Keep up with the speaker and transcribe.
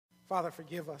Father,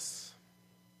 forgive us.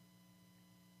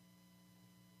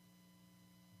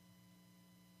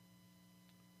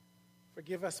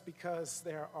 Forgive us because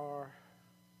there are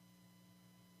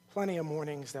plenty of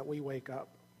mornings that we wake up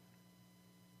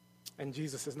and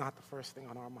Jesus is not the first thing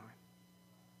on our mind.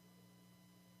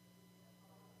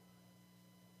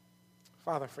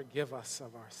 Father, forgive us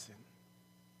of our sin.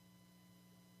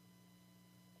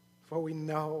 For we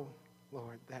know,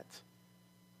 Lord, that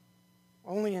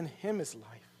only in Him is life.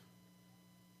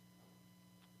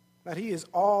 That He is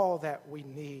all that we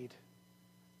need.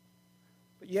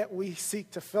 But yet we seek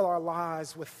to fill our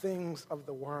lives with things of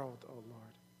the world, O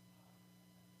Lord.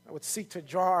 That would seek to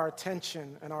draw our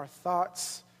attention and our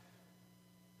thoughts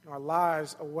and our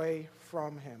lives away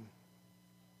from Him.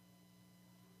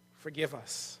 Forgive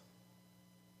us.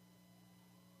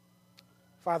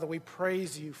 Father, we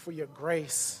praise You for Your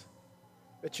grace,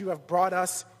 that You have brought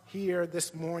us here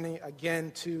this morning again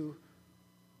to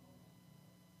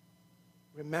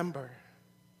remember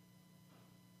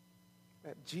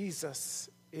that Jesus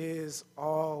is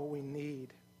all we need.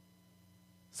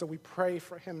 So we pray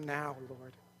for Him now,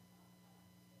 Lord.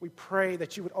 We pray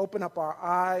that You would open up our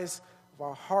eyes of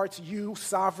our hearts. You,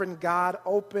 sovereign God,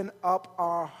 open up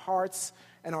our hearts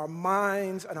and our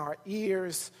minds and our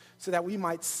ears so that we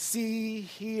might see,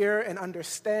 hear, and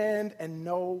understand and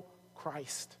know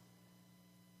Christ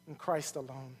and Christ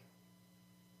alone.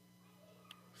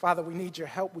 Father, we need Your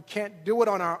help. We can't do it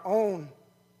on our own.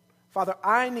 Father,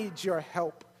 I need Your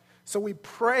help. So we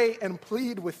pray and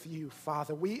plead with You,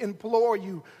 Father. We implore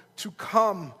You to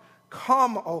come.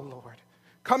 Come, O Lord.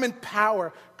 Come in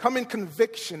power. Come in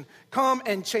conviction. Come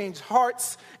and change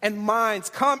hearts and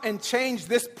minds. Come and change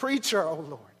this preacher, O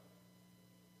Lord.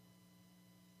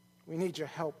 We need Your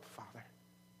help, Father.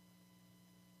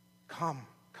 Come,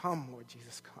 Lord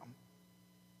Jesus, come.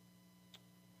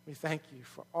 We thank You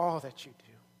for all that You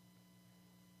do,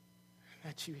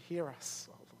 that You hear us,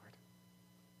 O Lord.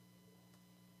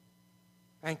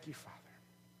 Thank You, Father.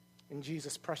 In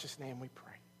Jesus' precious name we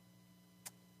pray.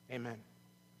 Amen.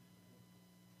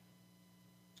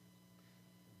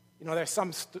 You know, there's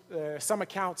some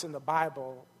accounts in the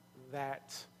Bible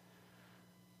that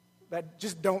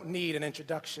just don't need an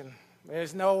introduction.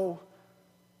 There's no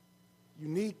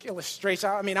unique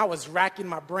illustration. I mean, I was racking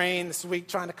my brain this week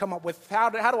trying to come up with how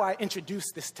do I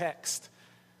introduce this text?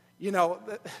 You know,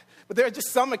 but there are just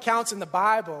some accounts in the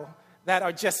Bible that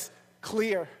are just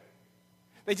clear.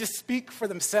 They just speak for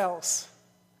themselves.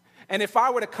 And if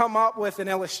I were to come up with an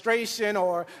illustration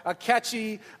or a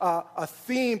catchy a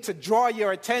theme to draw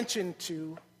your attention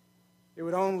to, it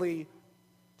would only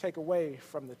take away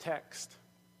from the text.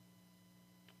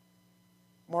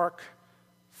 Mark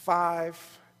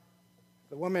 5,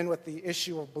 the woman with the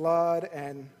issue of blood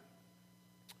and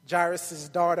Jairus'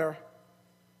 daughter.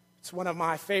 It's one of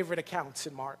my favorite accounts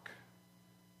in Mark.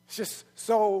 It's just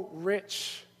so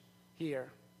rich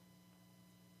here.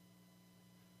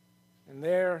 And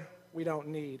there, we don't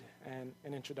need an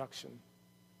introduction.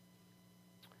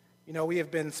 You know, we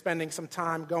have been spending some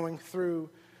time going through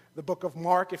the book of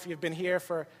Mark. If you've been here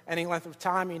for any length of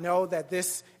time, you know that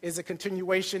this is a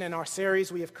continuation in our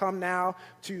series. We have come now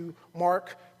to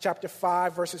Mark chapter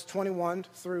 5, verses 21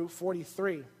 through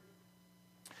 43.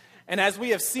 And as we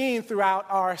have seen throughout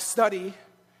our study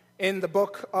in the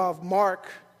book of Mark,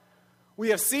 we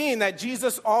have seen that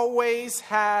Jesus always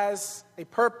has a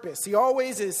purpose. He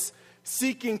always is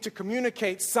seeking to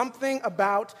communicate something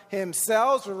about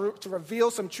Himself, to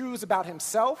reveal some truths about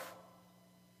Himself,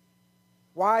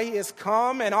 why He has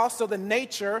come, and also the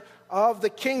nature of the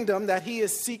kingdom that He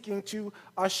is seeking to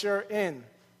usher in.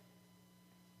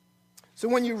 So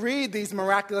when you read these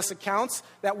miraculous accounts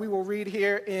that we will read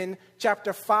here in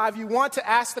chapter 5, you want to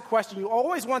ask the question, you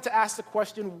always want to ask the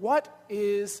question, what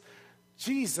is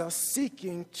Jesus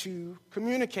seeking to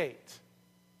communicate?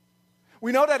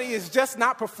 We know that He is just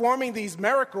not performing these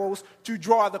miracles to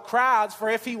draw the crowds, for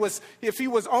if he was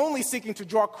only seeking to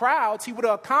draw crowds, He would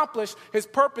have accomplished His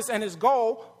purpose and His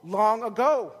goal long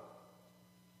ago.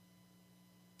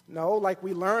 No, like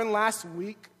we learned last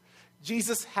week,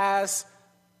 Jesus has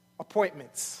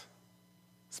appointments,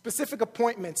 specific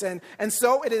appointments, and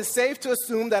so it is safe to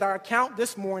assume that our account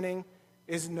this morning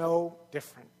is no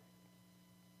different.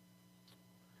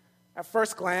 At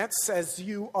first glance, as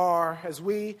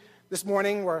we this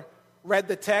morning read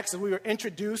the text, and we were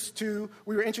introduced to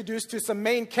some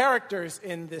main characters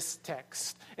in this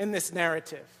text, in this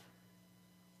narrative.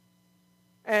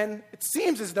 And it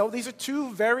seems as though these are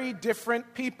two very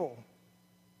different people.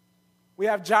 We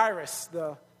have Jairus,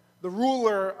 the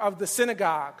ruler of the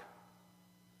synagogue,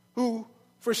 who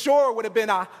for sure would have been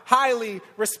a highly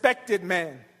respected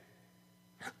man,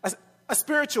 a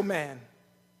spiritual man,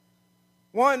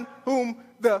 one whom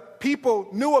the people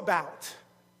knew about,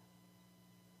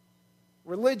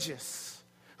 religious,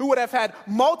 who would have had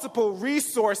multiple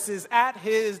resources at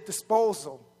his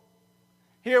disposal.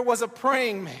 Here was a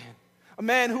praying man, a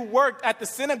man who worked at the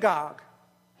synagogue.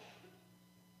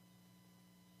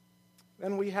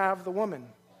 Then we have the woman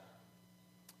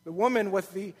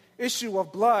with the issue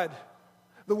of blood,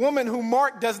 the woman who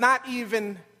Mark does not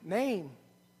even name.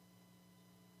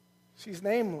 She's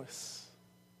nameless.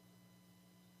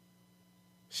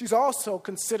 She's also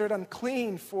considered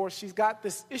unclean, for she's got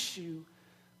this issue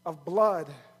of blood.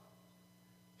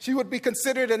 She would be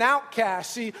considered an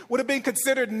outcast. She would have been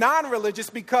considered non-religious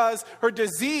because her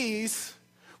disease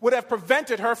would have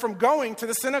prevented her from going to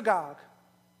the synagogue.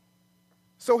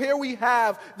 So here we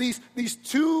have these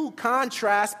two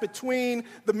contrasts between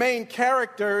the main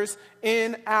characters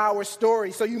in our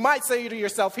story. So you might say to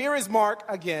yourself, here is Mark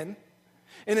again,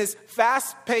 in his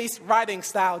fast-paced writing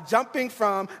style, jumping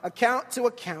from account to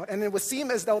account, and it would seem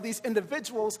as though these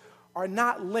individuals are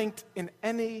not linked in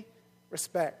any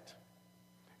respect.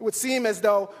 It would seem as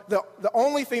though the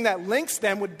only thing that links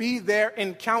them would be their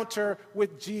encounter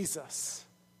with Jesus.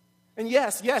 And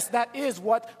yes, that is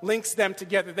what links them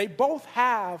together. They both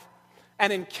have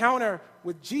an encounter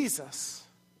with Jesus.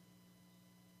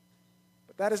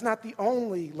 But that is not the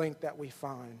only link that we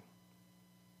find.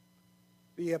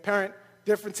 The apparent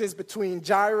differences between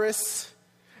Jairus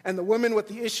and the woman with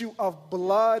the issue of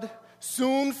blood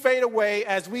soon fade away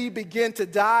as we begin to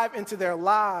dive into their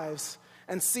lives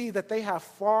and see that they have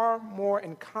far more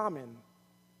in common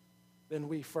than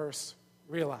we first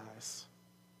realize.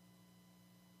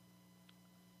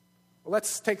 Well,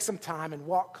 let's take some time and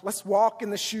walk. Let's walk in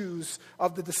the shoes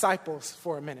of the disciples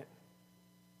for a minute.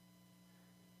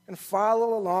 And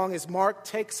follow along as Mark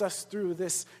takes us through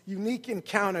this unique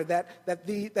encounter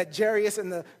that Jairus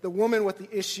and the woman with the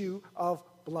issue of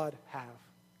blood have.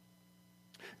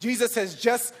 Jesus has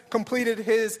just completed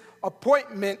his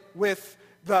appointment with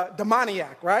the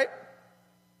demoniac, right?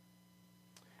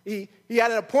 He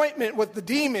had an appointment with the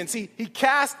demons. He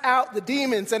cast out the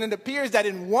demons, and it appears that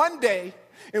in one day,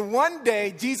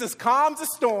 Jesus calms the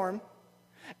storm,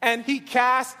 and he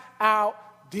casts out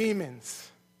demons.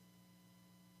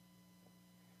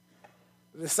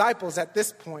 The disciples at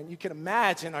this point, you can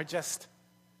imagine, are just,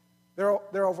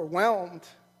 they're overwhelmed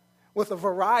with a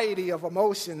variety of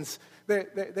emotions.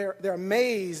 They're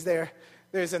amazed.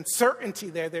 There's uncertainty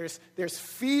there. There's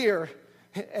fear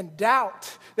and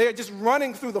doubt. They're just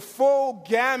running through the full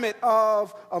gamut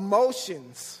of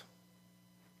emotions.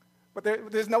 But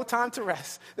there's no time to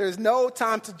rest. There's no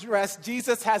time to rest.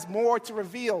 Jesus has more to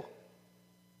reveal.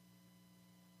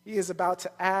 He is about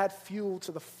to add fuel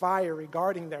to the fire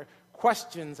regarding their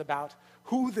questions about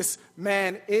who this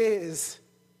man is.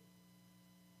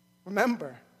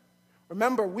 Remember,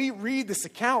 we read this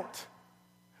account.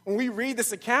 When we read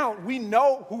this account, we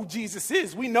know who Jesus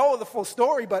is. We know the full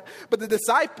story, but the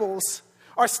disciples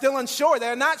are still unsure.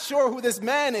 They're not sure who this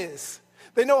man is.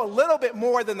 They know a little bit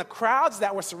more than the crowds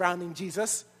that were surrounding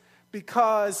Jesus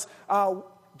because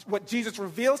what Jesus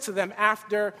reveals to them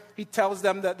after he tells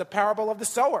them the parable of the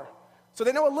sower. So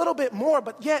they know a little bit more,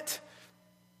 but yet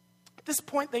at this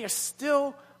point they are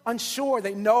still unsure.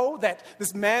 They know that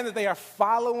this man that they are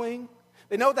following,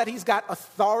 they know that he's got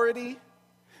authority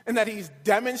and that he's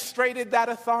demonstrated that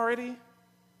authority.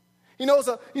 He knows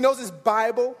his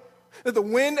Bible, that the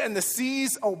wind and the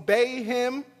seas obey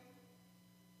him.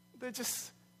 They're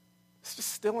just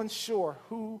still unsure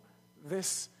who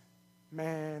this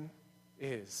man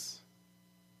is.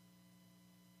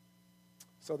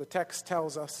 So the text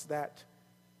tells us that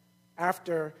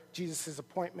after Jesus'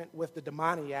 appointment with the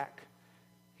demoniac,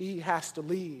 he has to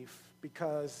leave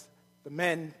because the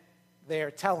men there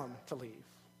tell him to leave.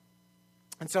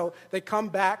 And so they come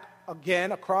back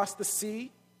again across the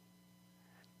sea,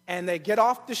 and they get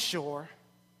off the shore,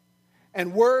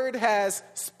 and word has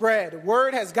spread.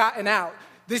 Word has gotten out.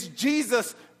 This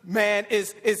Jesus man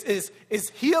is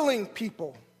healing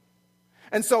people.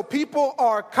 And so people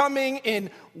are coming in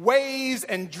waves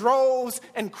and droves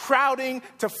and crowding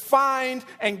to find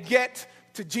and get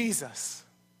to Jesus.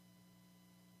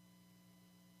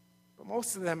 But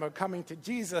most of them are coming to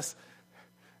Jesus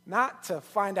not to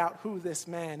find out who this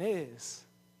man is,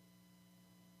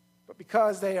 but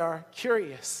because they are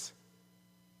curious.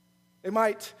 They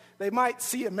might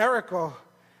see a miracle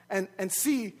and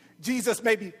see Jesus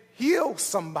maybe heal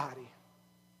somebody.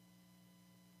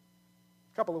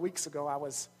 A couple of weeks ago, I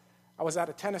was at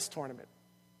a tennis tournament,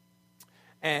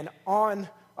 and on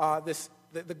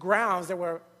the grounds there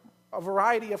were a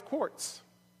variety of courts.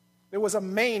 There was a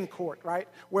main court, right,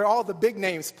 where all the big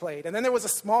names played. And then there was a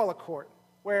smaller court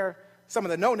where some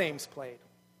of the no-names played.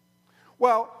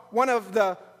 Well, one of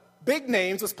the big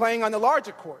names was playing on the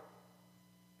larger court.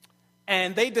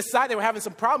 And they decided they were having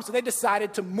some problems, so they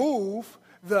decided to move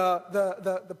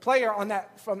the player on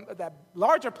that from that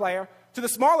larger player to the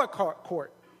smaller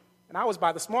court. And I was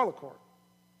by the smaller court.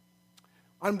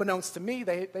 Unbeknownst to me,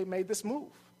 they made this move.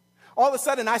 All of a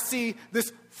sudden, I see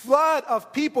this flood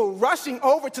of people rushing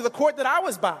over to the court that I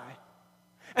was by.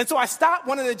 And so I stopped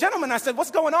one of the gentlemen. I said,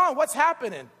 "What's going on? What's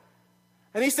happening?"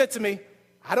 And he said to me,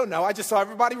 "I don't know. I just saw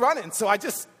everybody running, so I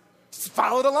just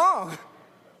followed along."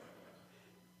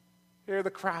 Here are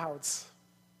the crowds.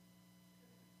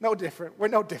 No different. We're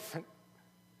no different.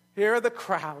 Here are the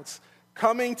crowds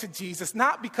coming to Jesus,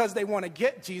 not because they want to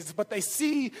get Jesus, but they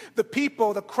see the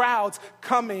people, the crowds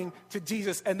coming to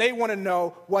Jesus, and they want to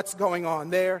know what's going on.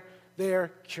 They're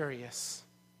curious.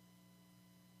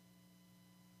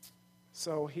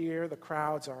 So here the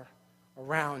crowds are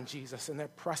around Jesus, and they're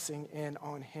pressing in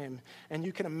on him. And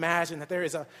you can imagine that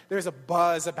there's a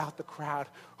buzz about the crowd.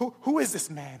 Who is this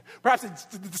man? Perhaps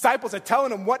the disciples are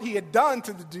telling him what he had done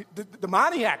to the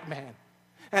demoniac man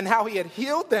and how he had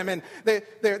healed them. And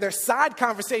their side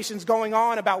conversations going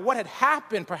on about what had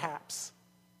happened, perhaps.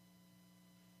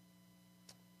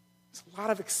 There's a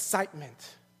lot of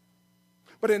excitement.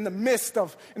 But in the midst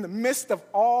of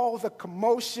all the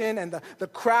commotion and the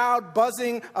crowd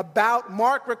buzzing about,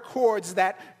 Mark records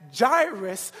that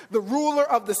Jairus, the ruler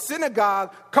of the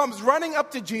synagogue, comes running up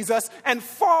to Jesus and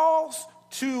falls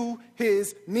to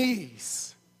his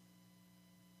knees.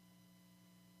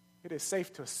 It is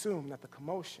safe to assume that the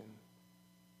commotion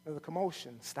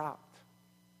stopped.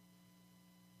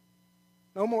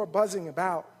 No more buzzing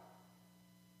about.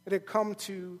 It had come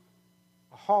to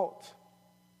a halt.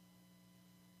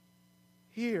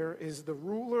 Here is the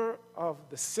ruler of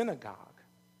the synagogue,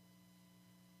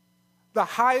 the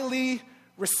highly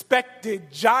respected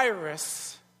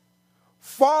Jairus,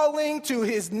 falling to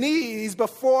his knees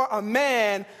before a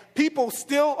man people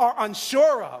still are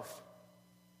unsure of.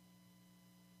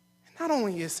 And not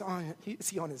only is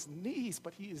he on his knees,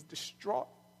 but he is distraught.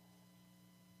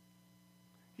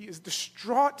 He is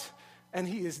distraught and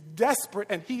he is desperate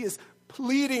and he is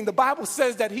pleading. The Bible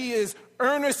says that he is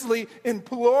earnestly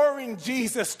imploring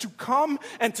Jesus to come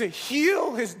and to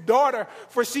heal his daughter,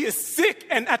 for she is sick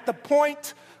and at the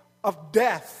point of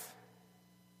death.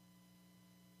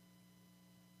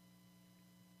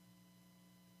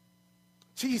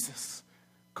 Jesus,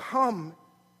 come,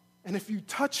 and if you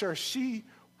touch her, she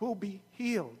will be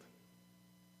healed.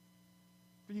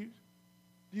 Did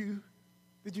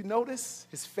you notice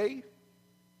his faith?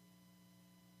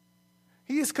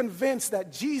 He is convinced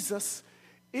that Jesus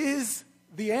is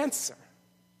the answer.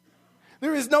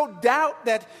 There is no doubt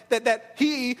that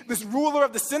he, this ruler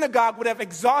of the synagogue, would have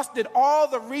exhausted all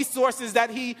the resources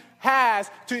that he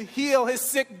has to heal his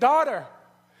sick daughter.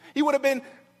 He would have been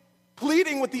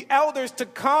pleading with the elders to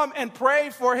come and pray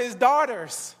for his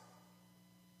daughters.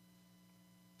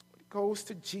 But he goes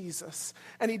to Jesus,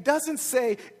 and he doesn't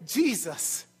say,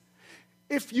 "Jesus,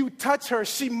 if you touch her,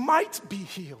 she might be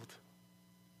healed."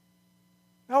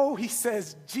 No, he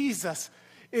says, "Jesus,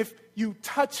 if you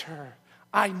touch her,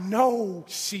 I know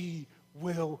she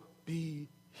will be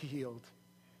healed."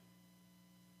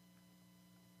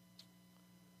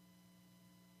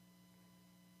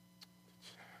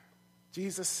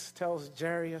 Jesus tells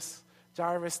Jairus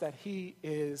that he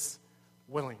is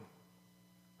willing.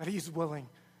 That he's willing.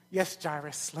 "Yes,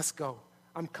 Jairus, let's go.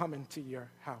 I'm coming to your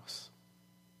house."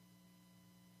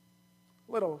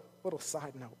 Little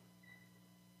side note.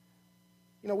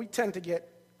 You know, we tend to get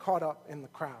caught up in the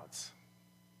crowds.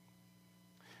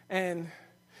 And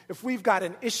if we've got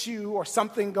an issue or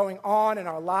something going on in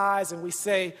our lives and we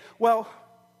say, well,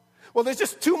 there's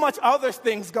just too much other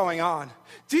things going on.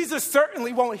 Jesus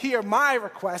certainly won't hear my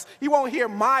request. He won't hear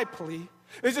my plea.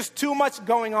 There's just too much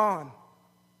going on.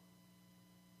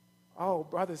 Oh,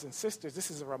 brothers and sisters,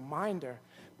 this is a reminder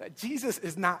that Jesus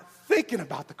is not thinking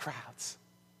about the crowds.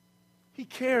 He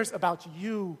cares about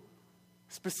you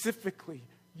specifically,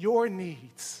 your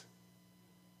needs.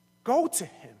 Go to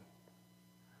him.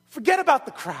 Forget about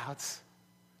the crowds.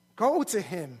 Go to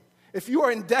him. If you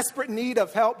are in desperate need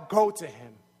of help, go to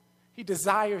him. He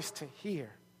desires to hear.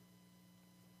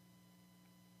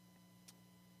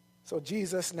 So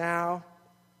Jesus now,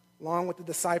 along with the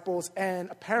disciples and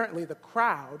apparently the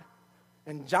crowd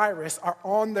and Jairus, are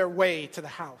on their way to the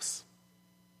house.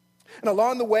 And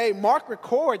along the way, Mark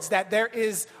records that there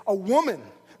is a woman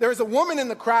in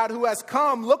the crowd who has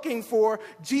come looking for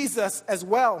Jesus as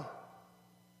well.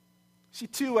 She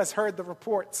too has heard the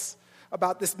reports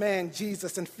about this man,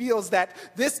 Jesus, and feels that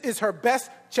this is her best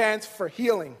chance for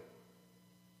healing.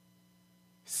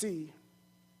 You see,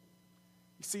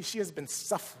 she has been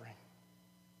suffering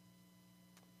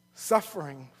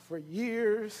for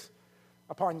years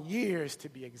upon years, to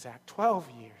be exact, 12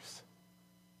 years.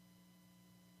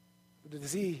 The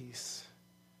disease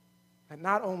that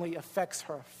not only affects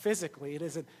her physically, it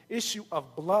is an issue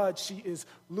of blood. She is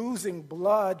losing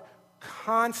blood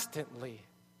constantly.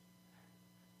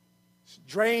 It's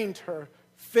drained her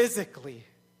physically.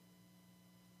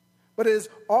 But it has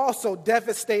also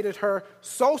devastated her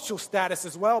social status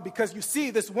as well, because you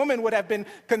see, this woman would have been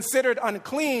considered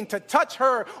unclean. To touch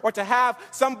her or to have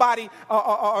somebody,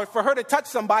 or for her to touch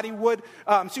somebody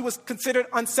she was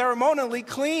considered unceremonially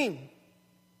clean.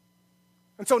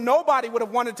 And so nobody would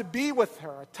have wanted to be with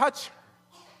her or touch her.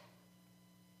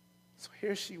 So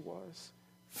here she was,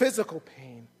 physical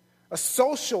pain, a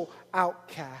social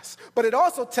outcast. But it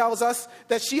also tells us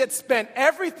that she had spent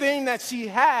everything that she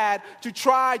had to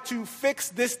try to fix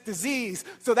this disease.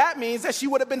 So that means that she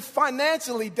would have been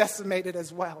financially decimated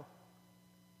as well.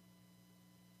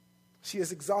 She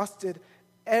has exhausted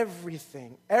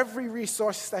everything, every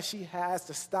resource that she has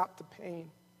to stop the pain,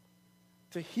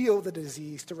 to heal the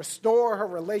disease, to restore her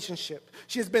relationship.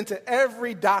 She has been to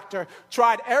every doctor,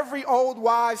 tried every old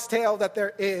wives' tale that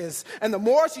there is. And the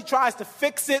more she tries to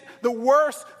fix it, the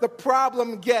worse the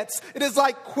problem gets. It is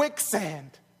like quicksand.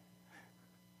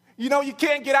 You know, you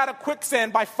can't get out of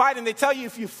quicksand by fighting. They tell you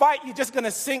if you fight, you're just going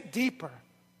to sink deeper.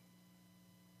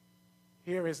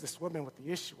 Here is this woman with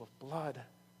the issue of blood,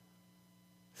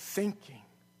 sinking.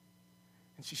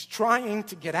 And she's trying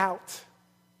to get out.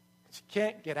 She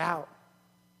can't get out.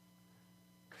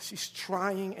 She's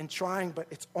trying and trying, but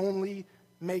it's only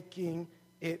making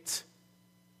it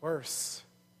worse.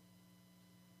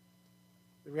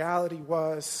 The reality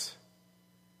was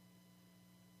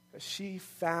that she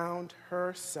found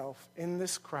herself in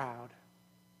this crowd,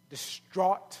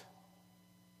 distraught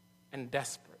and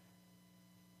desperate.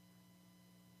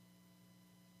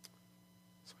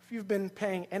 So if you've been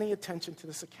paying any attention to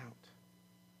this account,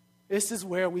 this is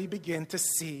where we begin to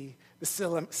see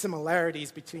the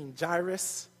similarities between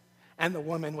Jairus and the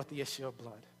woman with the issue of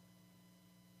blood.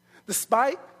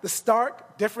 Despite the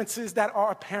stark differences that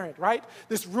are apparent, right?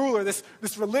 This ruler, this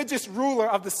religious ruler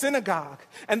of the synagogue,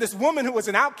 and this woman who was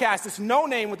an outcast, this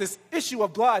no-name with this issue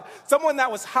of blood, someone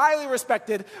that was highly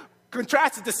respected,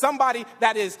 contrasted to somebody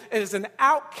that is an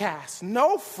outcast,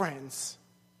 no friends.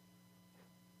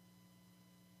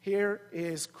 Here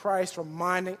is Christ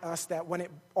reminding us that when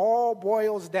it all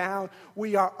boils down,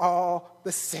 we are all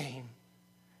the same.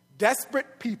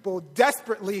 Desperate people,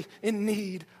 desperately in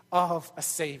need of a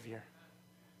Savior.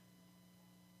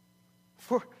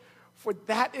 For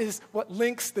that is what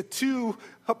links the two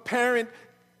apparent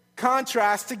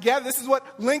contrasts together. This is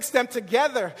what links them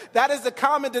together. That is the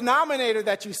common denominator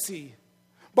that you see.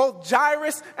 Both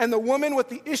Jairus and the woman with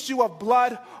the issue of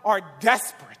blood are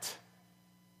desperate.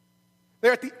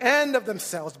 They're at the end of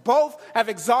themselves. Both have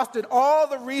exhausted all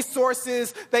the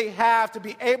resources they have to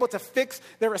be able to fix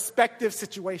their respective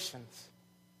situations.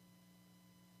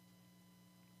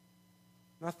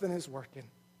 Nothing is working.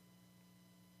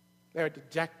 They're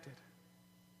dejected.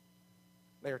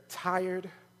 They're tired,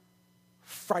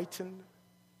 frightened,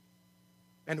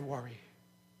 and worried.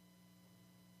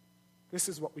 This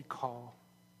is what we call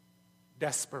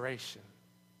desperation.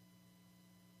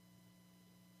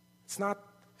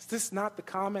 Is this not the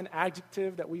common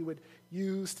adjective that we would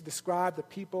use to describe the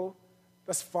people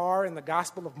thus far in the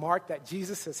Gospel of Mark that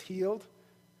Jesus has healed?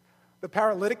 The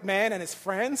paralytic man and his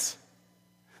friends.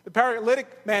 The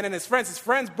paralytic man and his friends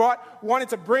wanted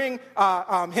to bring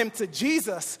him to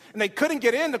Jesus, and they couldn't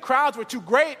get in. The crowds were too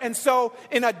great, and so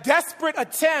in a desperate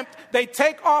attempt, they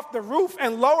take off the roof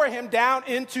and lower him down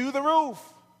into the roof.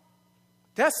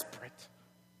 Desperate.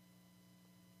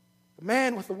 The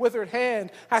man with the withered hand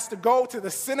has to go to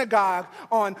the synagogue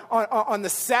on the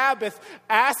Sabbath,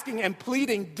 asking and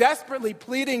pleading, desperately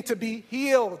pleading to be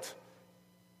healed.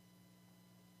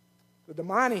 The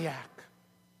demoniac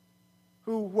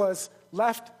who was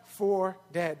left for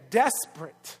dead,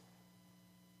 desperate.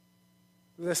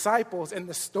 The disciples in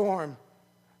the storm,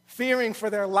 fearing for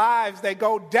their lives, they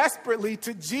go desperately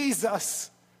to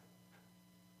Jesus.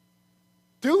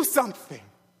 Do something.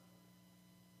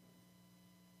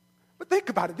 But think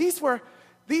about it. These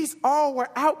all were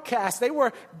outcasts. They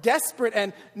were desperate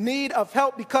and need of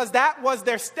help because that was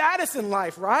their status in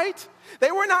life, right?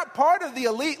 They were not part of the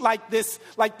elite like this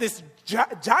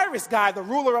Jairus guy, the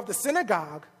ruler of the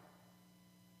synagogue.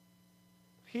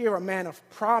 Here, a man of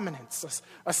prominence,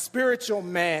 a spiritual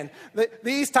man.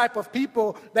 These type of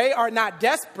people, they are not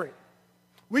desperate.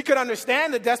 We could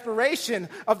understand the desperation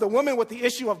of the woman with the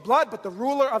issue of blood, but the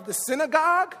ruler of the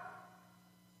synagogue?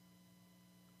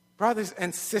 Brothers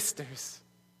and sisters,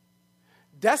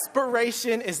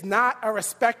 desperation is not a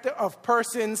respecter of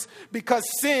persons because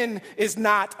sin is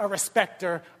not a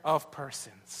respecter of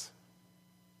persons.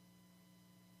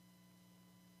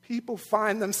 People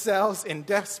find themselves in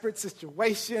desperate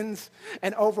situations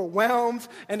and overwhelmed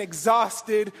and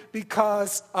exhausted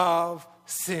because of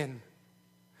sin.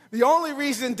 The only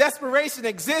reason desperation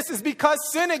exists is because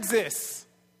sin exists.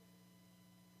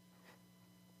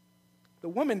 The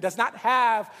woman does not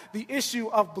have the issue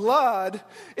of blood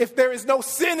if there is no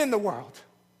sin in the world.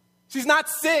 She's not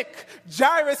sick.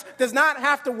 Jairus does not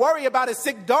have to worry about his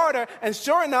sick daughter, and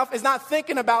sure enough is not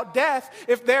thinking about death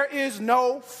if there is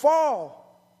no fall.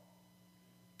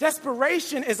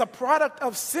 Desperation is a product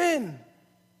of sin.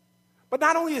 But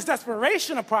not only is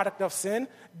desperation a product of sin,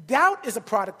 doubt is a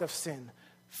product of sin.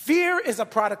 Fear is a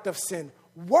product of sin.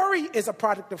 Worry is a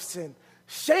product of sin.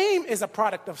 Shame is a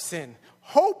product of sin.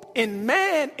 Hope in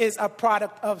man is a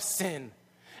product of sin.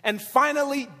 And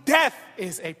finally, death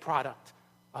is a product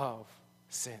of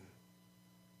sin.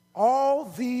 All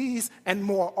these and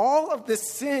more, all of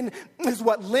this sin is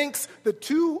what links the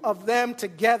two of them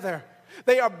together.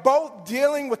 They are both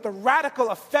dealing with the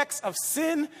radical effects of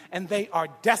sin, and they are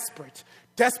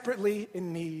desperately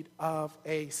in need of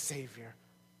a Savior,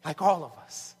 like all of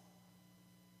us.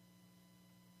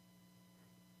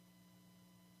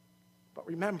 But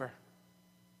remember,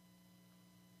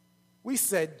 we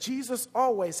said Jesus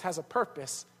always has a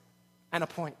purpose and a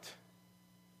point.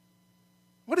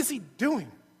 What is he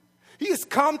doing? He has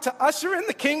come to usher in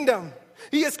the kingdom.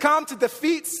 He has come to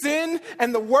defeat sin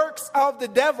and the works of the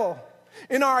devil.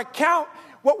 In our account,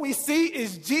 what we see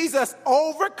is Jesus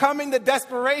overcoming the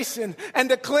desperation and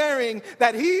declaring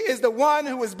that he is the one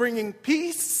who is bringing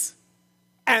peace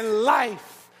and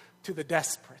life to the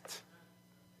desperate.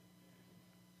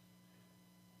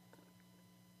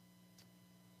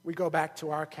 We go back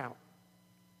to our account.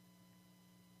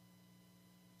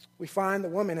 We find the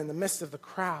woman in the midst of the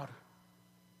crowd.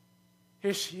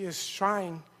 Here she is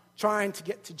trying to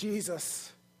get to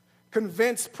Jesus,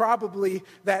 convinced probably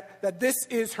that this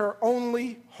is her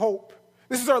only hope.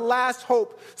 This is her last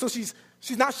hope. So she's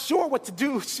not sure what to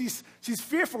do. She's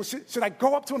fearful. Should I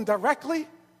go up to him directly?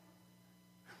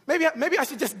 Maybe I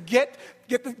should just get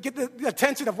the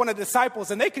attention of one of the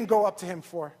disciples and they can go up to him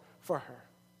for her.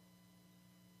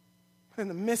 In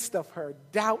the midst of her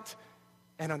doubt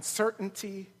and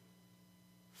uncertainty,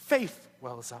 faith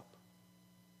wells up.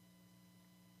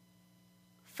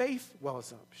 Faith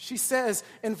wells up. She says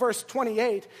in verse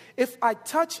 28, if I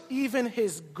touch even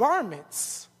his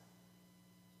garments,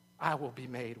 I will be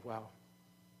made well.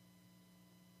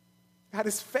 That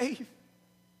is faith.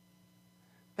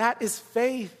 That is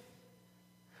faith.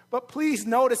 But please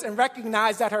notice and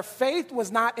recognize that her faith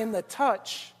was not in the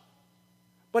touch,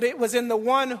 but it was in the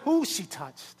one who she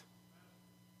touched.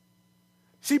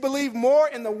 She believed more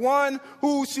in the one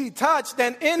who she touched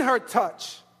than in her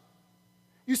touch.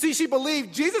 You see, she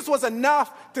believed Jesus was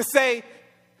enough to say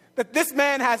that this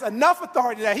man has enough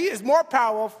authority, that he is more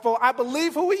powerful. I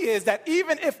believe who he is, that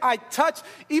even if I touch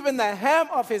even the hem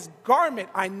of his garment,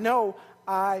 I know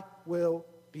I will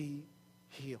be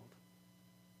healed.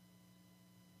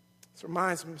 This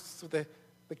reminds me of the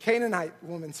Canaanite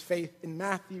woman's faith in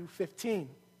Matthew 15.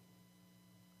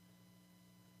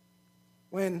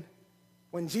 When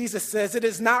Jesus says, it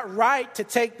is not right to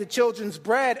take the children's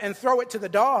bread and throw it to the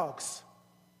dogs.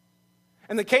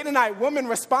 And the Canaanite woman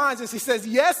responds and she says,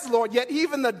 yes, Lord, yet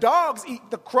even the dogs eat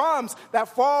the crumbs that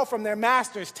fall from their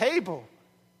master's table.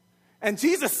 And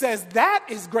Jesus says, that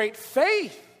is great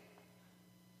faith.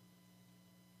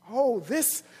 Oh,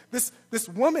 this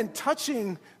woman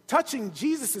touching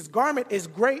Jesus' garment is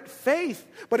great faith.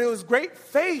 But it was great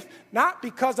faith not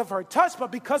because of her touch,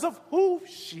 but because of who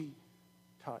she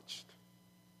touched.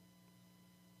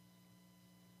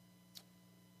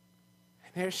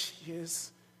 And there she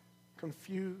is,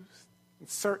 confused and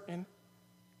certain,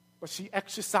 but she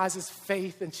exercises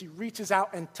faith and she reaches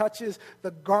out and touches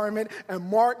the garment. And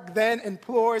Mark then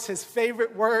implores his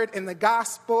favorite word in the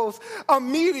Gospels.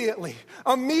 Immediately,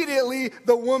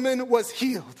 the woman was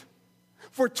healed.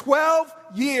 For 12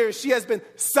 years, she has been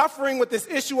suffering with this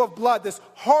issue of blood, this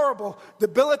horrible,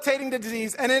 debilitating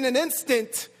disease, and in an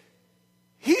instant,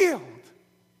 healed.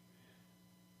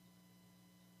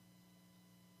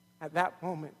 At that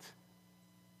moment,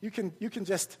 you could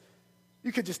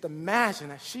just imagine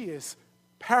that she is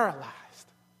paralyzed.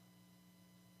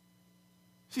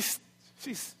 She's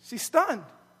stunned.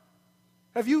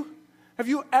 Have you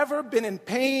ever been in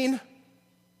pain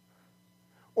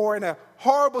or in a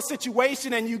horrible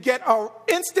situation and you get an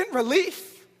instant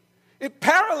relief, it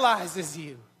paralyzes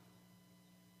you.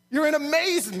 You're in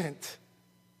amazement.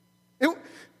 It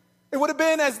would have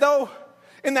been as though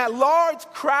in that large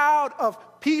crowd of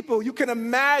people, you can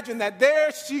imagine that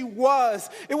there she was.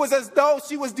 It was as though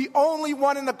she was the only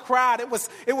one in the crowd. It was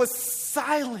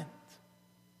silent.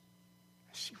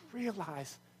 She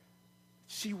realized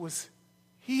she was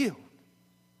healed.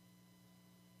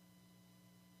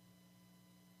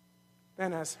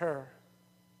 Then as her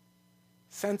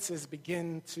senses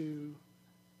begin to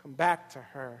come back to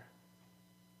her,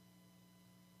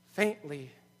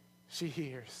 faintly she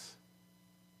hears,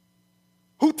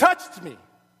 "Who touched me?"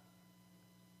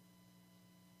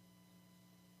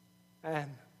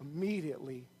 And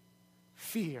immediately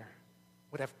fear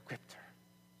would have gripped her.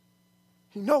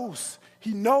 He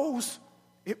knows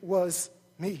it was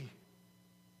me.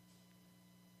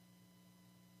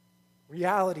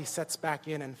 Reality sets back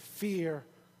in and fear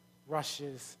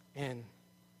rushes in.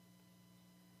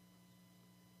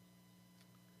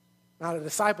 Now the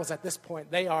disciples at this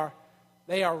point, they are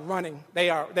running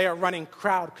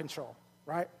crowd control,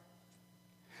 right?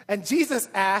 And Jesus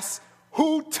asks,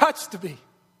 "Who touched me?"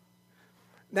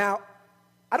 Now,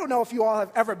 I don't know if you all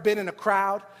have ever been in a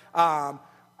crowd.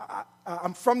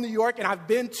 I'm from New York, and I've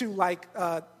been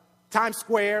to Times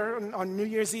Square on New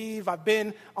Year's Eve. I've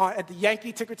been at the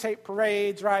Yankee ticker tape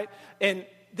parades, right? And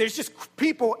there's just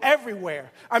people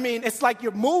everywhere. I mean, it's like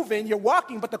you're moving, you're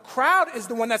walking, but the crowd is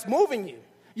the one that's moving you.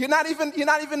 Your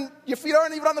feet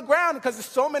aren't even on the ground because there's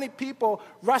so many people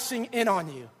rushing in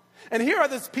on you. And here are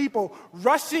these people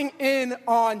rushing in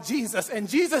on Jesus. And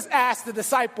Jesus asks the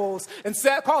disciples and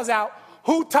calls out,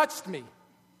 "Who touched me?"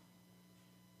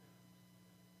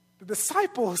 The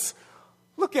disciples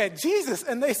look at Jesus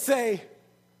and they say,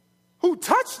 "Who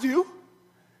touched you?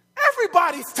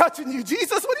 Everybody's touching you,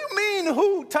 Jesus. What do you mean,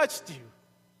 who touched you?"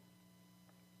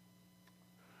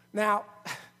 Now,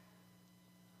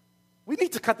 we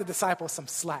need to cut the disciples some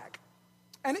slack.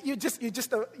 And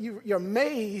you're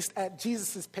amazed at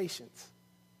Jesus' patience.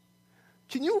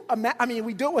 Can you imagine?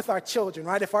 We do it with our children,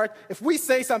 right? If we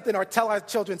say something or tell our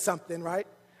children something, right,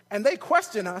 and they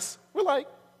question us, we're like,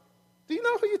 "Do you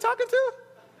know who you're talking to?"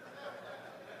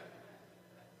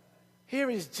 Here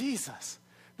is Jesus.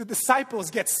 The disciples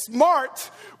get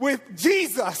smart with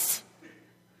Jesus.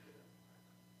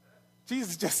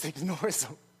 Jesus just ignores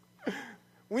them.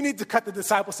 We need to cut the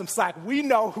disciples some slack. We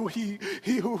know who he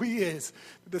is.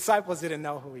 The disciples didn't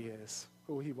know who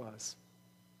he was.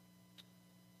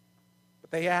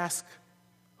 But they ask,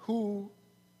 "Who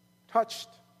touched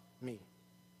me?"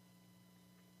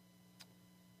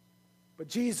 But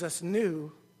Jesus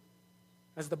knew,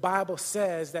 as the Bible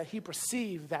says, that he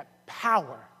perceived that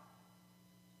power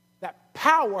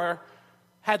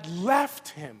had left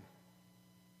him.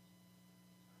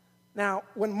 Now,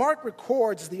 when Mark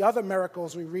records the other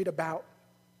miracles we read about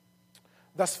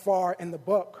thus far in the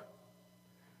book,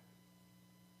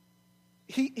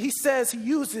 he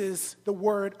uses the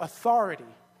word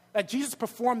authority, that Jesus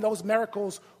performed those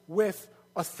miracles with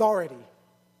authority.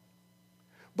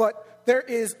 But there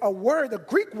is a word, the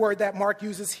Greek word that Mark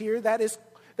uses here,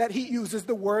 that he uses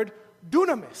the word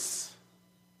dunamis.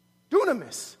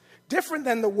 Dunamis, different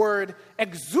than the word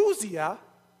exousia,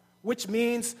 which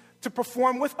means to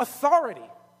perform with authority.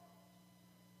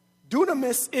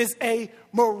 Dunamis is a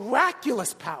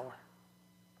miraculous power.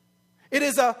 It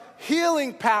is a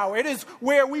healing power. It is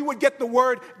where we would get the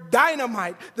word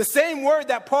dynamite, the same word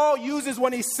that Paul uses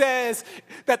when he says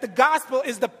that the gospel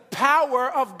is the power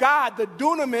of God, the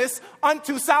dunamis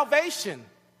unto salvation.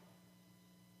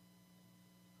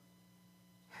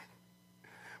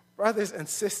 Brothers and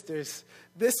sisters,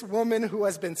 this woman who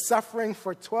has been suffering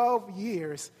for 12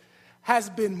 years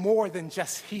has been more than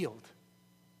just healed.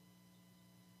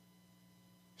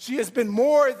 She has been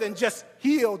more than just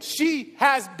healed. She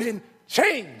has been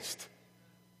changed.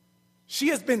 She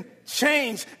has been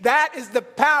changed. That is the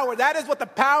power. That is what the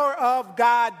power of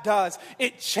God does.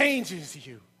 It changes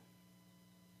you.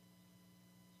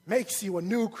 Makes you a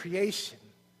new creation.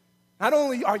 Not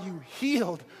only are you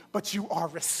healed, but you are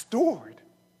restored.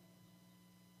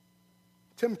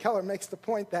 Tim Keller makes the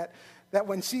point that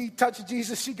when she touched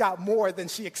Jesus, she got more than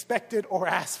she expected or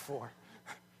asked for.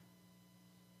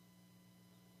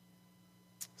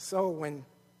 So when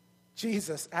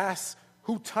Jesus asks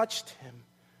who touched him,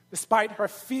 despite her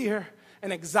fear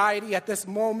and anxiety at this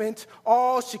moment,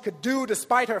 all she could do,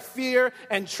 despite her fear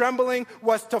and trembling,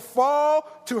 was to fall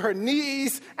to her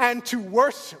knees and to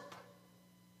worship.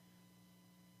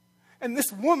 And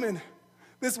this woman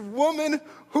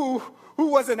who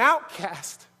was an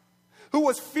outcast, who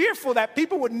was fearful that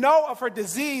people would know of her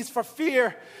disease for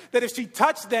fear that if she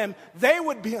touched them, they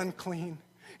would be unclean.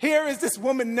 Here is this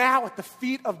woman now at the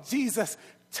feet of Jesus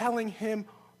telling him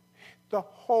the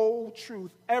whole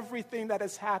truth, everything that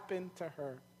has happened to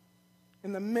her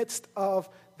in the midst of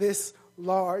this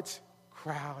large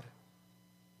crowd.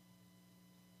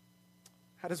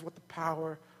 That is what the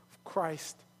power of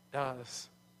Christ does.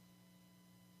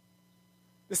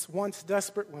 This once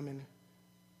desperate woman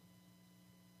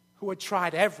who had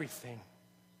tried everything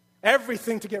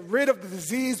to get rid of the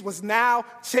disease was now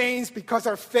changed because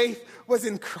her faith was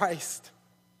in Christ.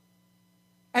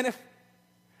 And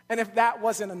if that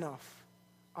wasn't enough,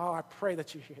 I pray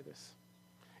that you hear this.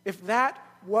 If that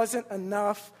wasn't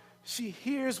enough, she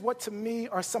hears what to me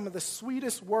are some of the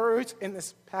sweetest words in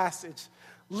this passage.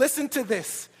 Listen to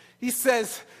this.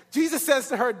 Jesus says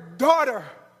to her, daughter.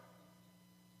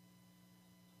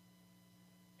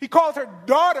 He called her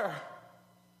daughter.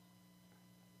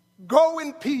 Go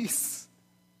in peace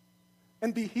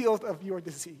and be healed of your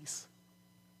disease.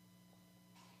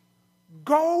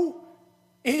 Go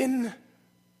in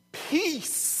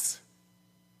peace.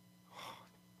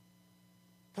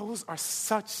 Those are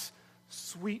such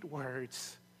sweet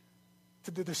words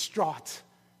to the distraught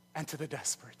and to the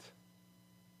desperate.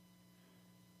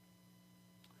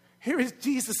 Here is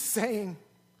Jesus saying,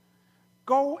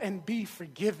 go and be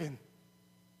forgiven.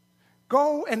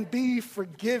 Go and be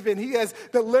forgiven. He has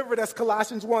delivered us,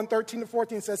 Colossians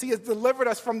 1:13-14 says, he has delivered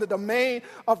us from the domain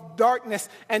of darkness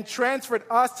and transferred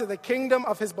us to the kingdom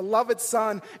of his beloved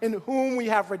Son, in whom we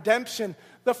have redemption,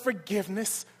 the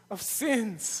forgiveness of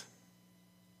sins.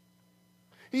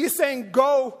 He is saying,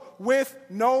 go with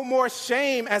no more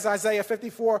shame, as Isaiah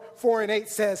 54:4-8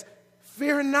 says.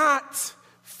 Fear not,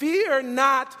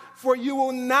 for you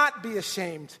will not be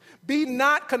ashamed. Be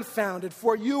not confounded,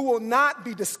 for you will not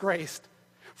be disgraced.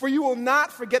 For you will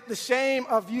not forget the shame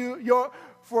of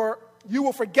for you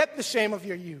will forget the shame of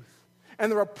your youth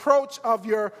and the reproach of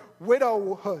your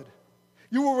widowhood.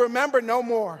 You will remember no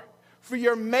more, for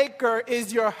your Maker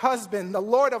is your husband. The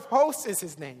Lord of hosts is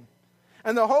his name,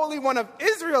 and the Holy One of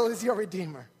Israel is your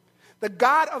Redeemer. The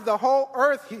God of the whole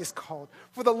earth he is called.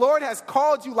 For the Lord has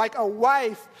called you like a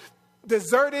wife,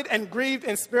 deserted and grieved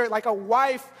in spirit, like a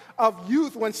wife of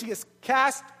youth when she is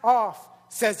cast off,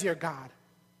 says your God.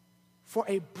 For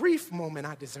a brief moment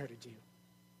I deserted you,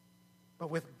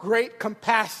 but with great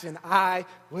compassion I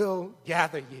will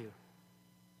gather you.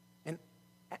 In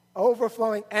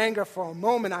overflowing anger for a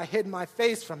moment I hid my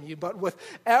face from you, but with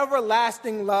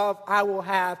everlasting love I will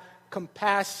have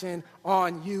compassion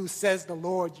on you, says the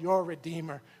Lord your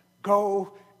Redeemer.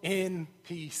 Go in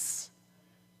peace.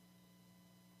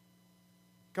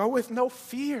 Go with no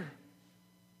fear.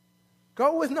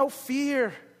 Go with no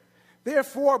fear.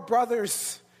 Therefore,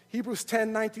 brothers, Hebrews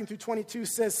 10:19-22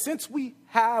 says, since we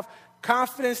have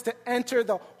confidence to enter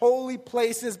the holy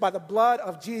places by the blood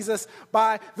of Jesus,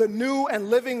 by the new and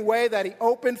living way that he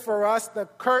opened for us, the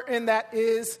curtain that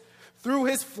is through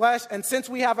his flesh, and since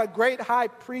we have a great high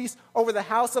priest over the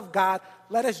house of God,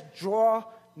 let us draw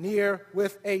near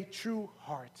with a true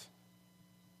heart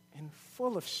in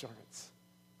full assurance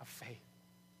of faith.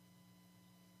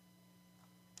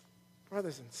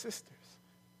 Brothers and sisters,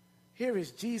 here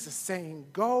is Jesus saying,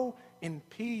 go in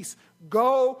peace.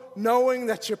 Go knowing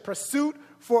that your pursuit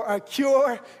for a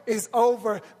cure is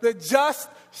over. The just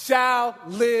shall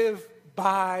live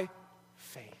by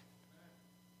faith.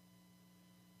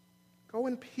 Go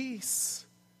in peace.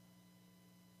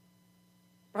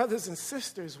 Brothers and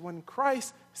sisters, when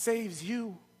Christ saves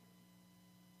you,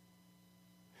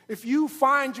 if you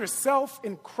find yourself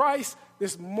in Christ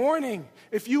this morning,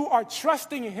 if you are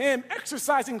trusting in him,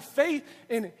 exercising faith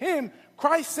in him,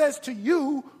 Christ says to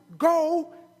you,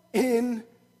 go in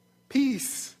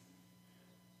peace.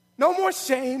 No more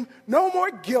shame, no more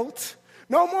guilt,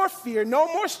 no more fear, no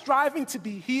more striving to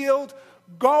be healed.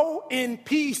 Go in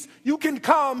peace. You can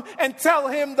come and tell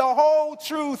him the whole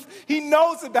truth. He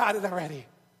knows about it already.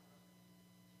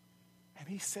 And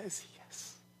he says,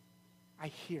 yes, I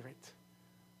hear it.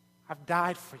 I've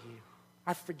died for you.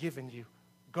 I've forgiven you.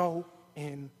 Go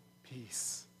in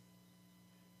peace.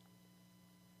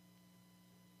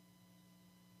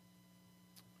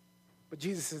 But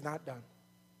Jesus is not done.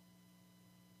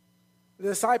 The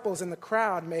disciples in the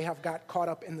crowd may have got caught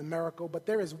up in the miracle, but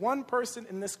there is one person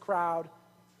in this crowd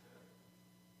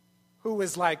who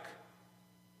hasn't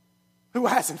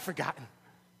forgotten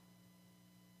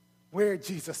where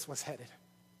Jesus was headed.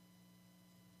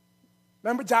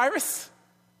 Remember Jairus?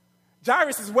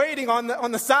 Jairus is waiting on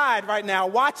the side right now,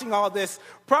 watching all this,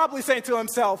 probably saying to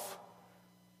himself,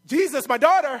 Jesus, my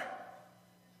daughter,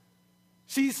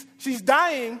 she's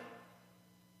dying.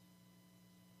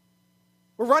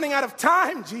 We're running out of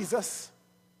time, Jesus.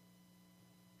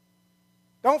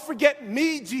 Don't forget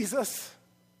me, Jesus.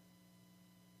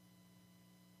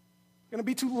 It's going to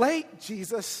be too late,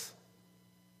 Jesus.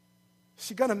 Is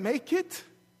she going to make it?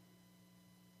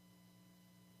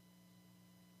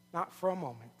 Not for a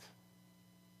moment.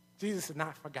 Jesus had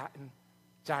not forgotten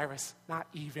Jairus, not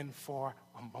even for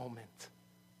a moment.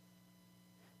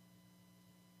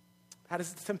 That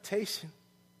is the temptation.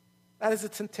 That is the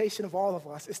temptation of all of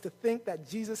us, is to think that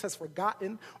Jesus has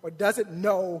forgotten or doesn't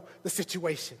know the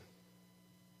situation.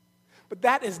 But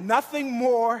that is nothing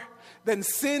more than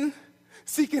sin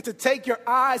seeking to take your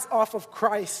eyes off of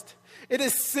Christ. It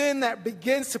is sin that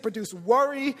begins to produce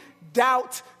worry,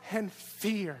 doubt, and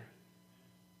fear.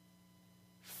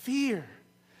 Fear.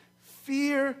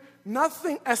 Fear.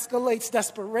 Nothing escalates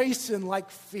desperation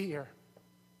like fear.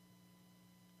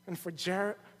 And for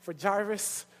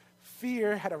Jairus,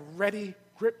 fear had already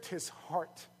gripped his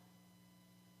heart.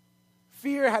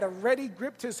 Fear had already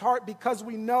gripped his heart because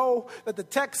we know that the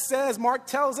text says, Mark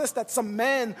tells us that some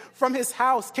men from his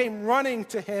house came running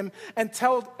to him and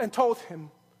told him,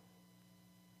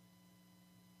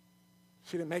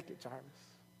 she didn't make it, Jairus.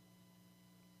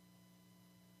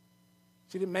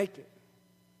 She didn't make it.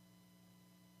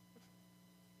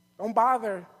 Don't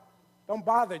bother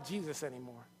Jesus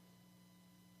anymore.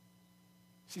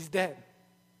 She's dead.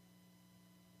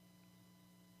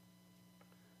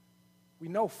 We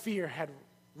know fear had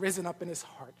risen up in his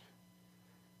heart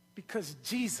because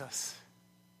Jesus,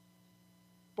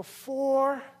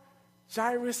 before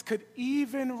Jairus could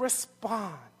even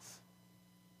respond,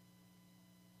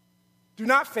 do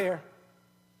not fear.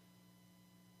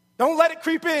 Don't let it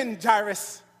creep in,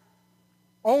 Jairus.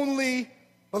 Only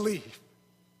believe.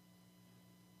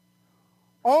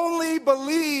 Only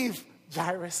believe,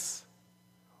 Jairus.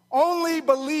 Only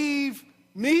believe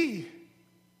me.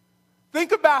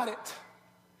 Think about it.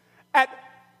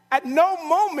 At no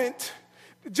moment,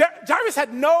 Jairus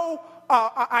had no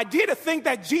idea to think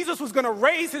that Jesus was going to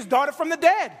raise his daughter from the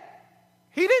dead.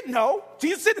 He didn't know.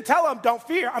 Jesus didn't tell him, don't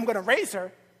fear, I'm going to raise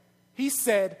her. He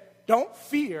said, don't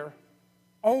fear,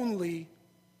 only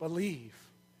believe.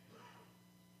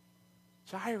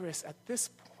 Jairus, at this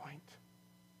point,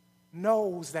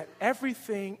 knows that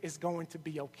everything is going to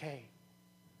be okay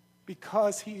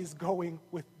because he is going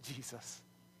with Jesus.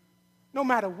 No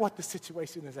matter what the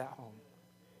situation is at home.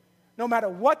 No matter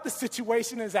what the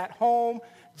situation is at home,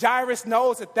 Jairus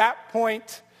knows at that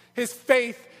point his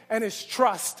faith and his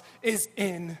trust is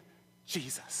in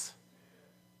Jesus.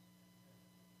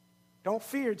 Don't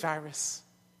fear, Jairus.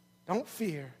 Don't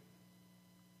fear.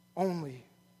 Only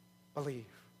believe.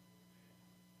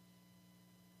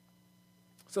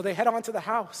 So they head on to the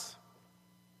house.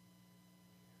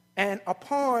 And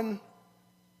upon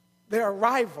their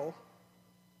arrival,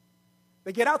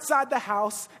 they get outside the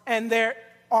house, and there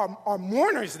are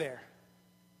mourners there.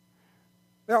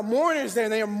 There are mourners there,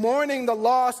 and they are mourning the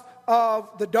loss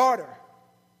of the daughter.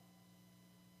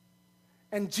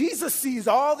 And Jesus sees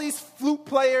all these flute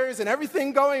players and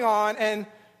everything going on, and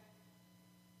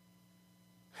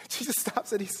Jesus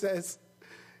stops and he says,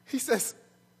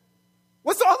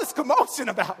 what's all this commotion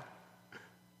about?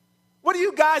 What are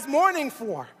you guys mourning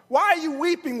for? Why are you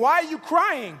weeping? Why are you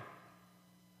crying?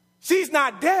 She's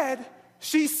not dead.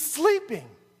 She's sleeping.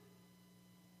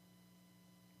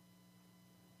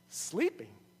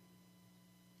 Sleeping.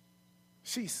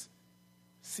 She's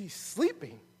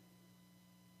sleeping.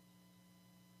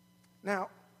 Now,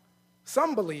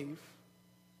 some believe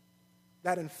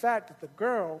that in fact the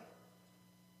girl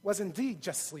was indeed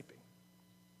just sleeping.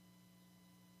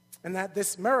 And that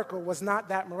this miracle was not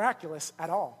that miraculous at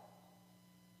all.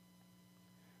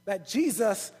 That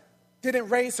Jesus didn't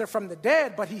raise her from the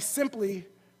dead, but he simply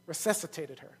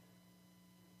resuscitated her.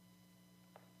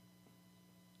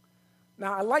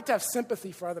 Now, I like to have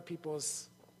sympathy for other people's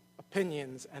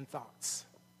opinions and thoughts.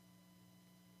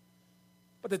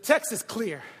 But the text is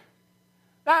clear.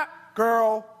 That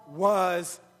girl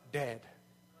was dead.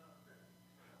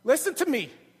 Listen to me.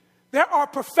 There are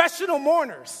professional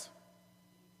mourners.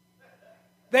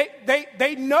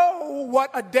 They know what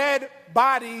a dead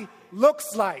body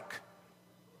looks like.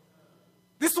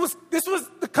 This was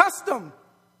the custom.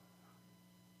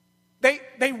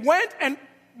 They went and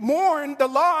mourned the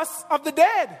loss of the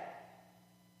dead.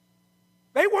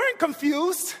 They weren't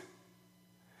confused.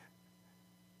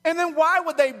 And then why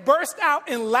would they burst out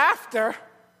in laughter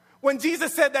when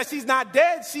Jesus said that she's not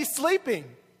dead, she's sleeping?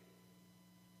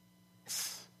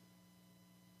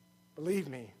 Believe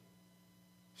me,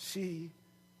 she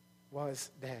was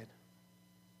dead.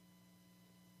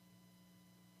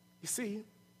 You see,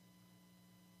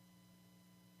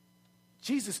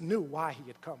 Jesus knew why he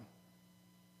had come.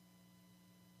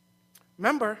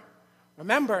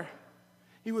 Remember,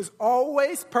 he was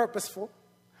always purposeful,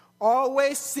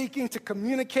 always seeking to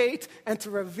communicate and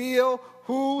to reveal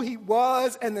who he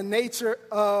was and the nature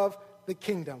of the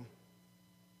kingdom.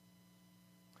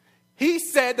 He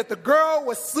said that the girl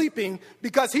was sleeping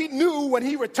because he knew when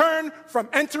he returned from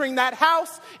entering that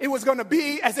house, it was going to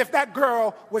be as if that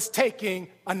girl was taking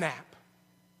a nap.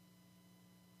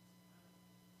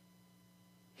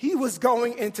 He was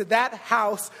going into that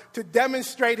house to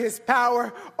demonstrate his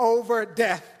power over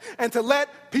death and to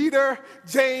let Peter,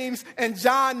 James, and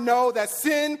John know that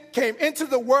sin came into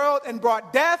the world and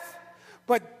brought death.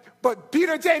 But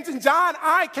Peter, James, and John,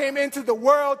 I came into the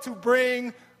world to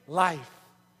bring life.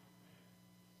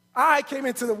 I came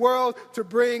into the world to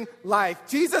bring life.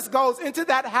 Jesus goes into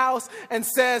that house and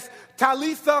says,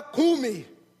 Talitha Kumi.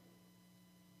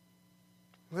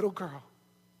 Little girl,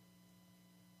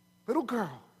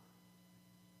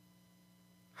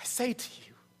 I say to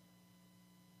you,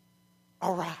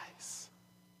 arise.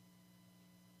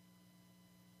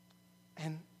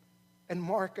 And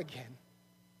Mark again,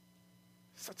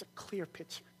 such a clear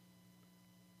picture.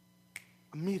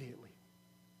 Immediately,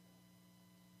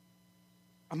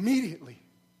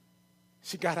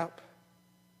 she got up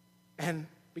and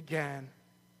began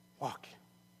walking.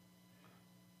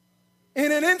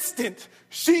 In an instant,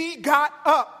 she got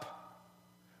up.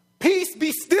 Peace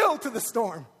be still to the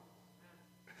storm.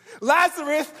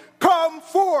 Lazarus, come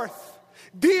forth.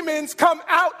 Demons, come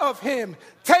out of him.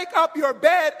 Take up your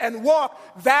bed and walk.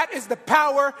 That is the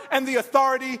power and the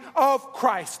authority of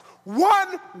Christ.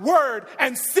 One word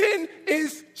and sin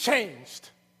is changed.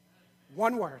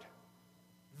 One word.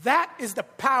 That is the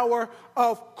power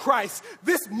of Christ.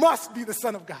 This must be the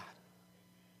Son of God.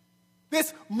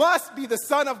 This must be the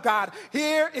Son of God.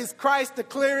 Here is Christ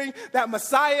declaring that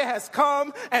Messiah has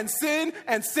come and sin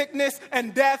and sickness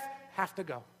and death have to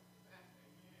go.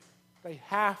 They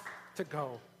have to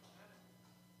go.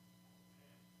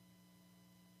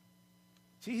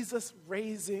 Jesus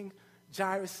raising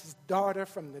Jairus' daughter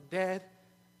from the dead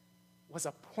was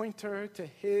a pointer to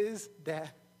his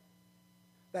death,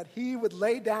 that he would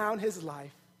lay down his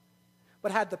life,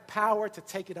 but had the power to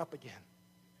take it up again.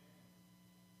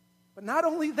 But not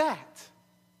only that,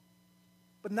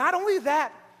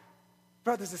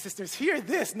 brothers and sisters, hear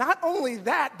this, not only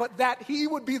that, but that he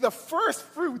would be the first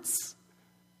fruits,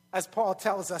 as Paul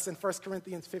tells us in 1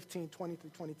 Corinthians 15, 20 through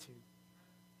 22.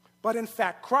 But in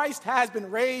fact, Christ has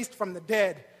been raised from the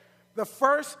dead, the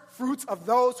first fruits of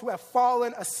those who have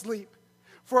fallen asleep.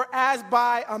 For as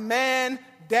by a man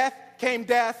death came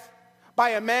death,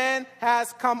 by a man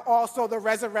has come also the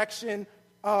resurrection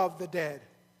of the dead.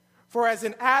 For as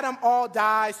in Adam all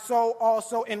die, so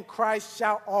also in Christ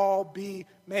shall all be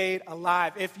made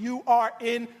alive. If you are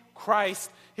in Christ,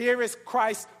 here is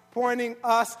Christ pointing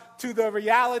us to the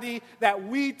reality that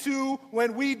we too,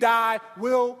 when we die,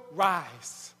 will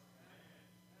rise.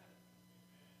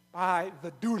 By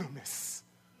the dunamis,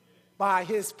 by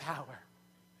his power.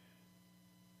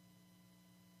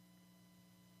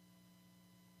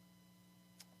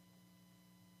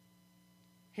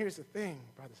 Here's the thing,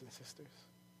 brothers and sisters.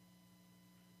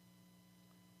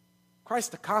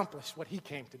 Christ accomplished what he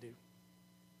came to do.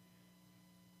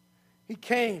 He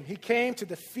came to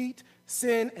defeat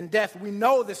sin and death. We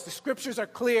know this. The scriptures are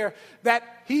clear that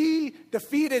he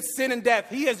defeated sin and death.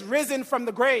 He has risen from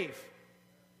the grave.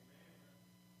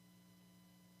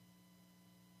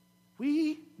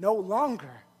 We no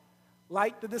longer,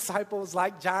 like the disciples,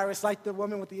 like Jairus, like the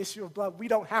woman with the issue of blood, we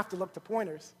don't have to look to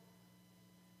pointers.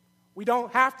 We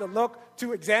don't have to look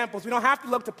to examples. We don't have to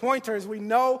look to pointers. We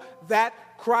know that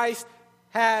Christ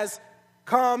has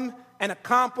come and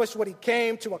accomplished what he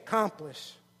came to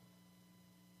accomplish.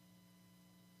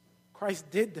 Christ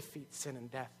did defeat sin and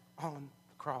death on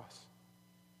the cross.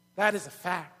 That is a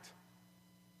fact.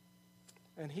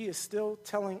 And he is still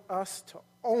telling us to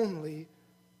only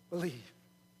believe,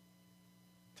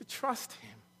 to trust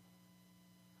him,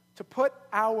 to put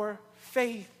our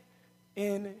faith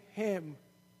in him.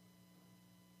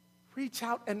 Reach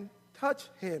out and touch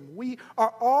him. We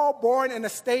are all born in a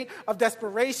state of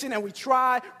desperation, and we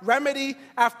try remedy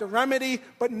after remedy,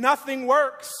 but nothing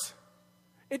works.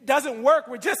 It doesn't work.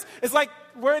 It's like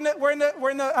we're in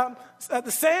the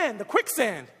sand, the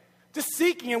quicksand, just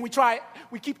seeking, and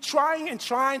we keep trying and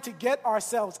trying to get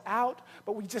ourselves out,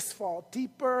 but we just fall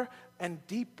deeper and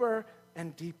deeper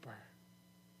and deeper.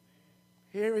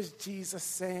 Here is Jesus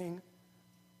saying,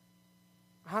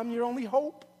 I'm your only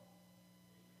hope.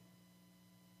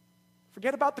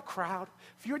 Forget about the crowd.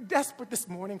 If you're desperate this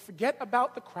morning, forget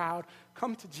about the crowd.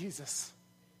 Come to Jesus.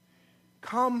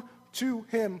 Come to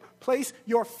him. Place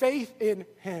your faith in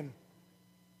him.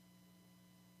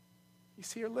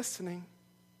 He's here listening.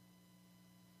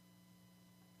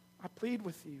 I plead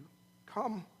with you,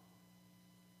 come.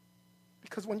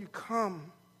 Because when you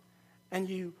come and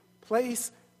you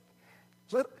place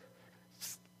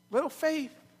little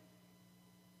faith,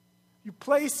 you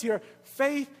place your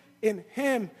faith in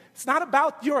him. It's not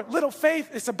about your little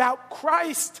faith, it's about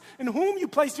Christ in whom you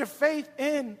place your faith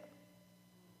in.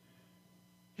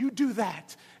 You do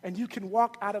that, and you can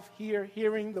walk out of here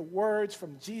hearing the words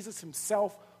from Jesus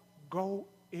himself, go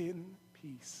in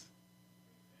peace.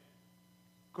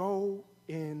 Go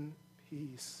in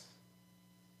peace.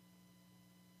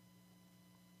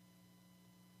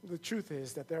 The truth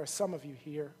is that there are some of you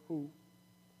here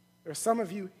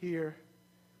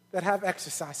that have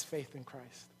exercised faith in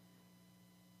Christ.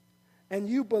 And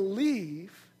you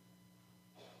believe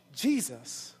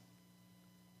Jesus,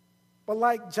 but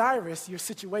like Jairus, your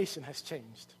situation has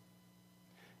changed.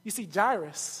 You see,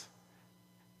 Jairus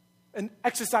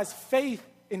exercised faith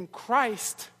in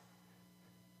Christ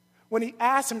when he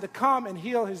asked him to come and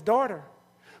heal his daughter.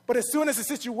 But as soon as the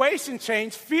situation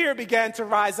changed, fear began to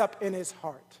rise up in his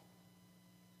heart.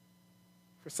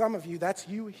 For some of you, that's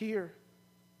you here.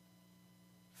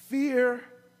 Fear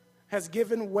has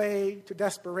given way to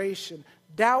desperation.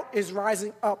 Doubt is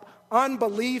rising up.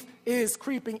 Unbelief is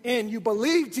creeping in. You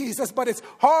believe Jesus, but it's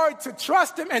hard to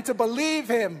trust him and to believe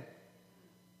him.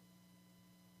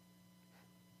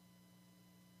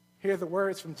 Hear the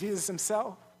words from Jesus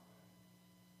himself.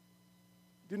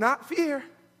 Do not fear.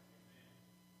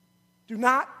 Do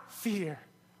not fear.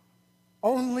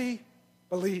 Only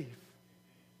believe.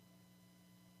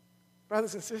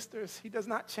 Brothers and sisters, he does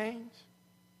not change.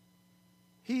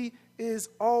 He is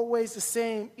always the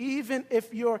same, even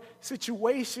if your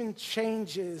situation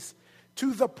changes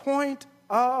to the point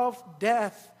of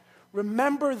death.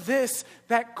 Remember this,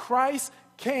 that Christ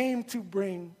came to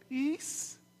bring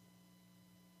peace,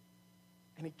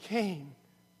 and he came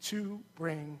to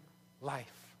bring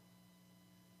life.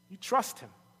 You trust him.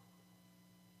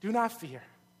 Do not fear.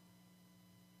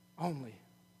 Only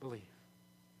believe.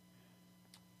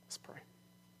 Let's pray.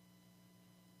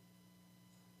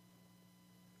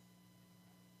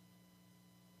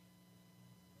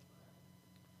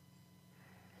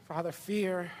 Father,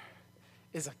 fear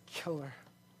is a killer.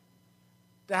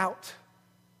 Doubt,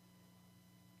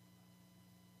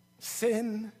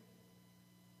 sin,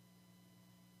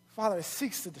 Father, it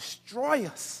seeks to destroy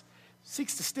us,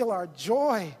 seeks to steal our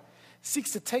joy,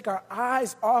 seeks to take our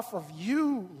eyes off of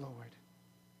you, Lord.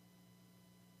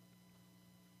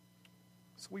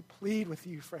 So we plead with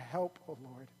you for help, oh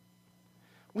Lord.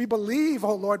 We believe,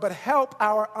 oh Lord, but help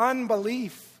our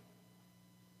unbelief.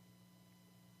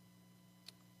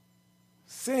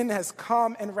 Sin has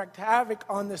come and wreaked havoc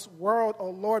on this world, oh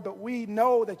Lord, but we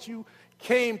know that you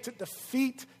came to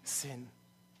defeat sin.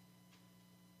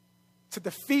 To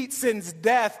defeat sin's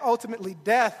death, ultimately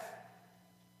death.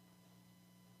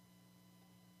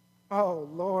 Oh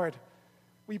Lord,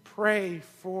 we pray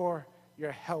for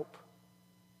your help.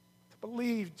 To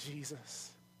believe Jesus.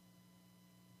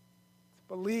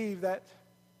 To believe that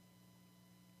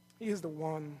he is the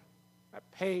one that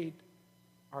paid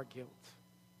our guilt.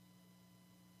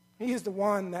 He is the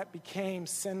one that became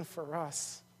sin for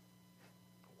us.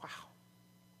 Wow.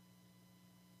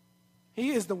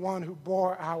 He is the one who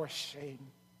bore our shame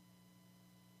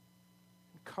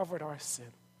and covered our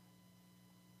sin.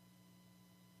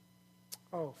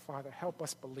 Oh, Father, help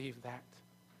us believe that,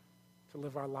 to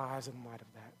live our lives in light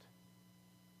of that.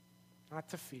 Not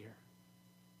to fear,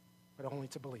 but only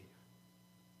to believe.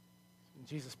 In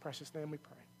Jesus' precious name we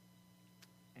pray.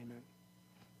 Amen.